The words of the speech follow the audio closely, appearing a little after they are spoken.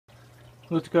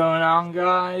What's going on,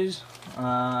 guys?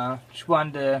 Just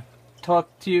wanted to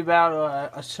talk to you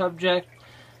about a subject,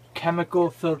 chemical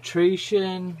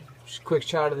filtration. Just a quick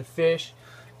shot of the fish.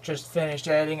 Just finished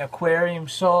adding aquarium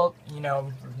salt,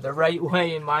 the right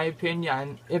way in my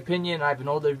opinion. I have an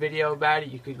older video about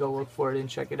it. You could go look for it and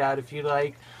check it out if you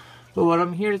like. But what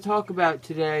I'm here to talk about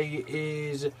today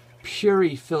is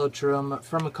Purfiltrum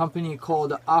from a company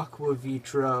called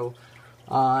Aquavitro.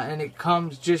 And it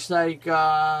comes just like,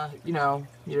 your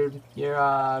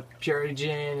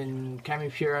Purigen and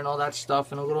Chemipure and all that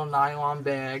stuff in a little nylon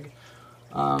bag.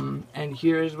 And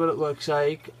here's what it looks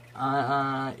like.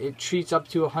 It treats up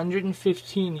to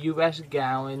 115 US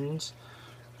gallons.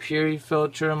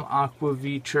 Purfiltrum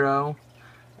Aquavitro.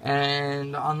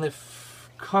 And on the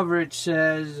cover it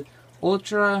says,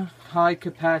 ultra high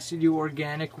capacity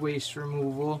organic waste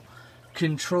removal.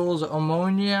 Controls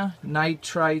ammonia,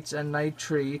 nitrites, and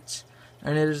nitrates,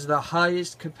 and it is the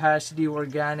highest capacity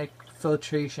organic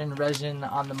filtration resin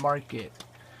on the market.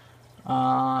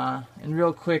 And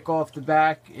real quick off the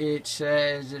back, it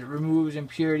says it removes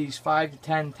impurities 5 to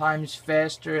 10 times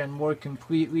faster and more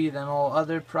completely than all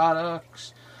other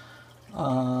products.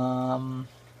 And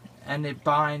it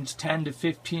binds 10 to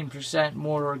 15%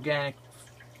 more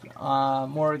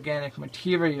organic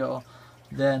material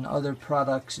than other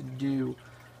products do.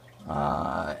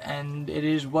 And it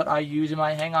is what I use in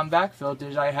my hang-on back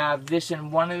filters. I have this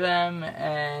in one of them,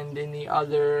 and in the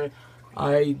other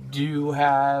I do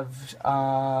have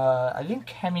I think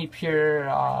Chemipure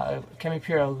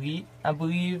Elite, I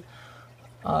believe.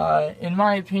 In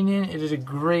my opinion, it is a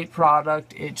great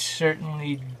product. It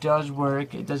certainly does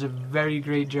work. It does a very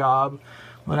great job.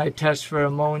 When I test for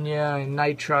ammonia and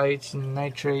nitrites and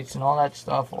nitrates and all that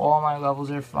stuff, all my levels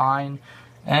are fine.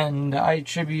 And I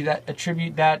attribute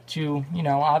that to,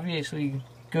 obviously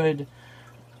good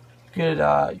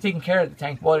taking care of the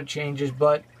tank water changes,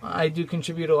 but I do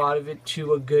contribute a lot of it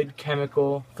to a good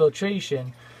chemical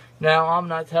filtration. Now, I'm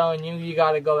not telling you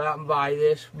gotta go out and buy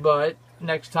this, but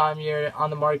next time you're on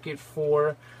the market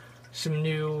for some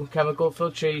new chemical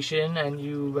filtration and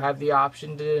you have the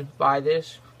option to buy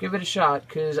this, give it a shot,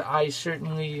 because I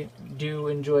certainly do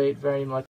enjoy it very much.